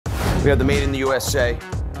We have the made in the USA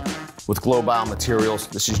with Global materials.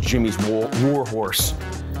 This is Jimmy's war horse.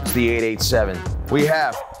 It's the 887. We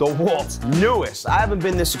have DeWALT'S newest. I haven't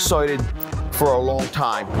been this excited for a long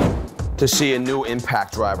time to see a new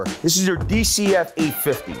impact driver. This is your DCF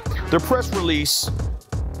 850. Their press release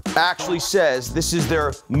actually says this is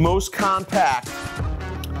their most compact,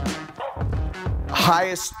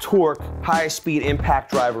 highest torque, highest speed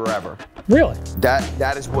impact driver ever. Really?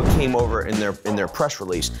 That is what came over in their press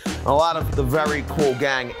release. And a lot of the very cool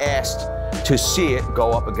gang asked to see it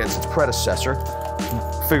go up against its predecessor.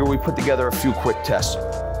 Figure we put together a few quick tests.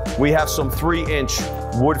 We have some 3-inch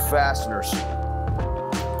wood fasteners.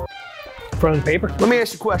 Front of the paper? Let me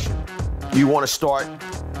ask you a question. Do you want to start?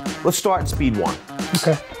 Let's start in speed 1.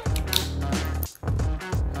 Okay.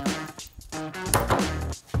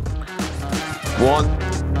 One,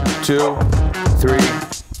 2, 3.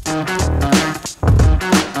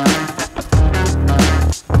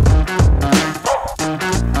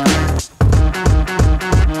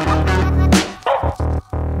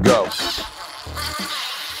 Go.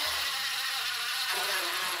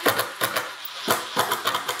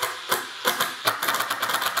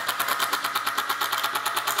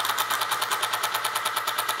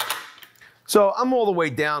 So I'm all the way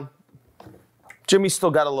down. Jimmy's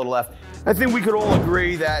still got a little left. I think we could all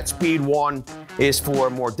agree that speed 1 is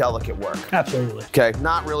for more delicate work. Absolutely. Okay,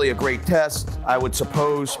 not really a great test, I would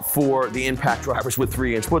suppose, for the impact drivers with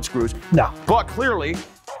 3-inch wood screws. No. But clearly,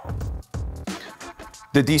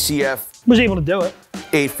 the DCF was able to do it.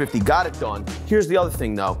 850 got it done. Here's the other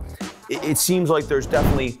thing though. It seems like there's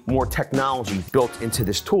definitely more technology built into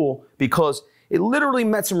this tool because it literally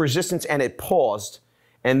met some resistance and it paused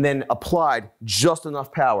and then applied just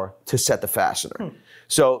enough power to set the fastener.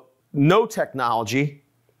 So no technology,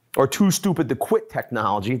 or too stupid to quit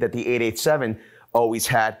technology that the 887 always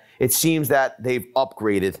had. It seems that they've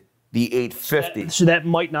upgraded the 850. So that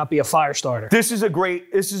might not be a fire starter. This is a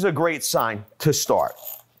great sign to start.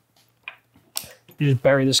 You just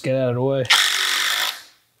bury this, get out of the way.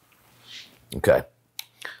 Okay.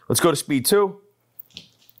 Let's go to speed 2.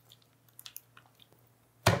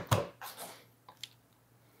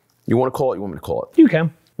 You want to call it? You want me to call it? You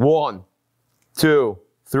can. 1, 2,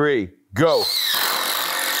 3, go.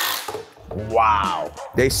 Wow.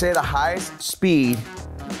 They say the highest speed,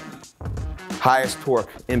 highest torque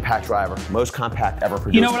impact driver, most compact ever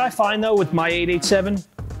produced. You know what I find though with my 887?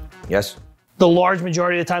 Yes. The large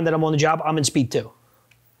majority of the time that I'm on the job, I'm in speed 2.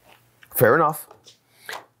 Fair enough.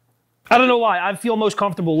 I don't know why. I feel most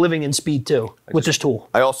comfortable living in speed 2 with this tool.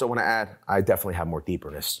 I also want to add, I definitely have more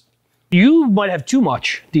deeperness. You might have too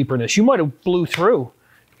much deeperness. You might have blew through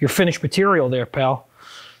your finished material there, pal.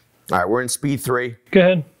 All right, we're in speed 3. Go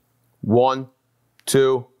ahead. 1,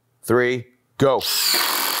 2, 3, go.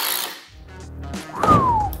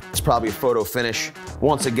 It's probably a photo finish.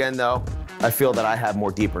 Once again though, I feel that I have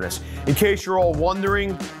more deeperness. In case you're all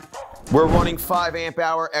wondering, we're running 5 amp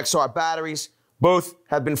hour XR batteries. Both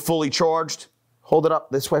have been fully charged. Hold it up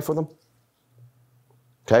this way for them.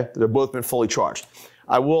 Okay, they've both been fully charged.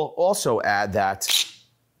 I will also add that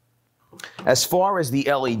as far as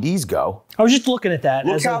the LEDs go, I was just looking at that.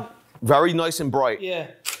 look how very nice and bright. Yeah.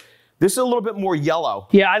 This is a little bit more yellow.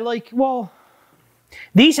 Yeah, I like, well,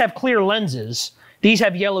 these have clear lenses. These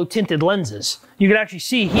have yellow tinted lenses. You can actually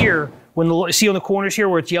see here, see on the corners here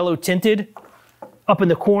where it's yellow tinted, up in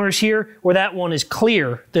the corners here, where that one is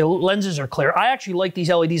clear, the lenses are clear. I actually like these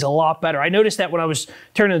LEDs a lot better. I noticed that when I was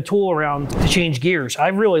turning the tool around to change gears. I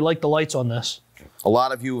really like the lights on this. A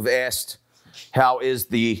lot of you have asked, how is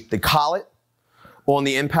the collet on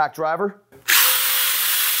the impact driver?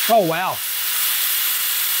 Oh, wow.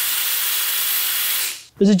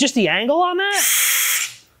 Is it just the angle on that?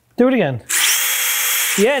 Do it again.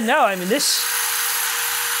 Yeah, no, I mean this,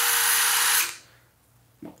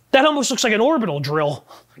 that almost looks like an orbital drill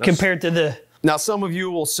compared to the... Now some of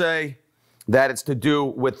you will say that it's to do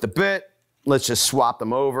with the bit. Let's just swap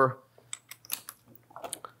them over.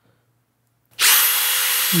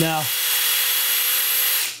 No.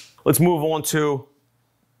 Let's move on to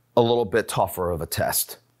a little bit tougher of a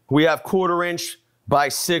test. We have 1/4 inch by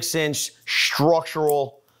 6 inch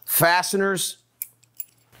structural fasteners.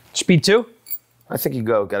 Speed 2? I think you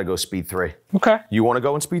gotta go speed 3. Okay. You wanna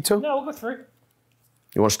go in speed 2? No, we'll go 3.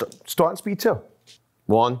 You wanna start in speed 2?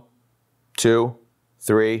 1, 2,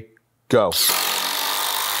 3, go.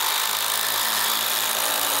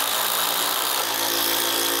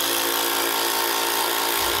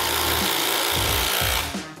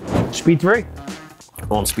 Speed 3.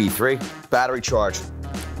 On speed 3, battery charge.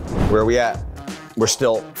 Where are we at? We're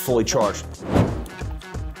still fully charged.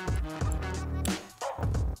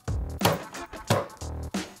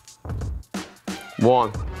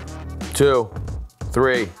 1, 2,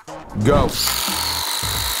 3, go. It's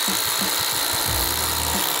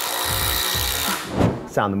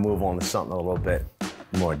time to move on to something a little bit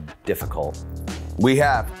more difficult. We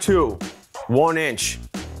have 2 1-inch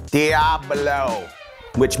diablo,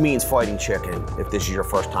 which means fighting chicken. If this is your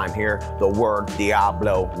first time here, the word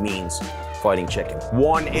diablo means fighting chicken.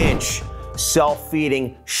 1-inch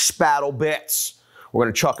self-feeding spattle bits. We're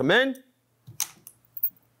gonna chuck them in.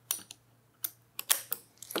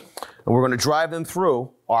 And we're gonna drive them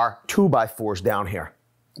through our 2x4s down here.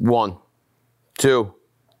 1, 2,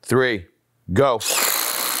 3, go.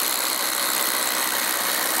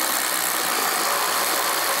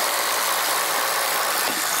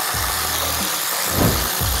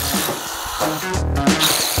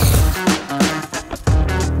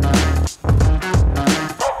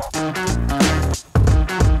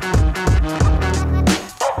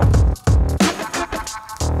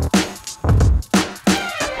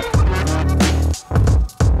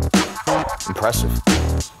 Impressive.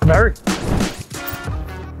 Very.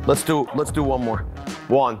 Let's do one more.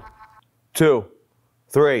 1, 2,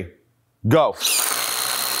 3, go.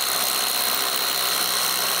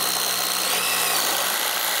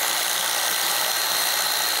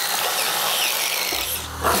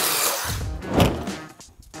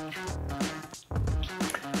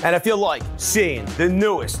 And if you like seeing the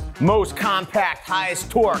newest, most compact,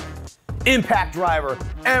 highest torque impact driver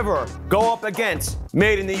ever go up against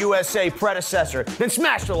made in the USA predecessor, then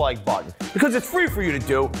smash the like button because it's free for you to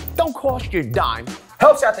do, don't cost you a dime,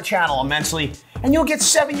 helps out the channel immensely, and you'll get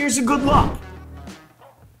 7 years of good luck.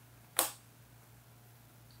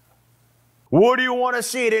 What do you want to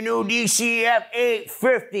see the new DCF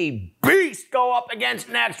 850 beast go up against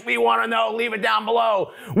next? We want to know. Leave it down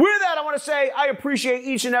below. With that, I want to say I appreciate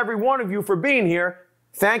each and every one of you for being here.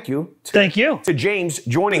 Thank you. Thank you. To James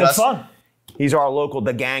joining us. Fun. He's our local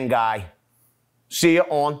The Gang guy. See you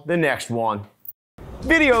on the next one.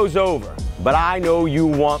 Video's over, but I know you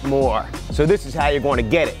want more. So this is how you're going to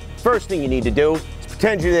get it. First thing you need to do is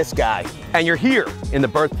pretend you're this guy, and you're here in the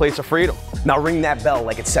birthplace of freedom. Now ring that bell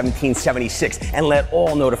like it's 1776 and let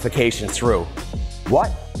all notifications through.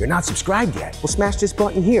 What? You're not subscribed yet? Well, smash this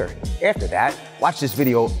button here. After that, watch this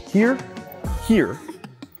video here, here,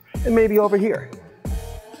 and maybe over here.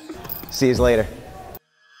 See you later.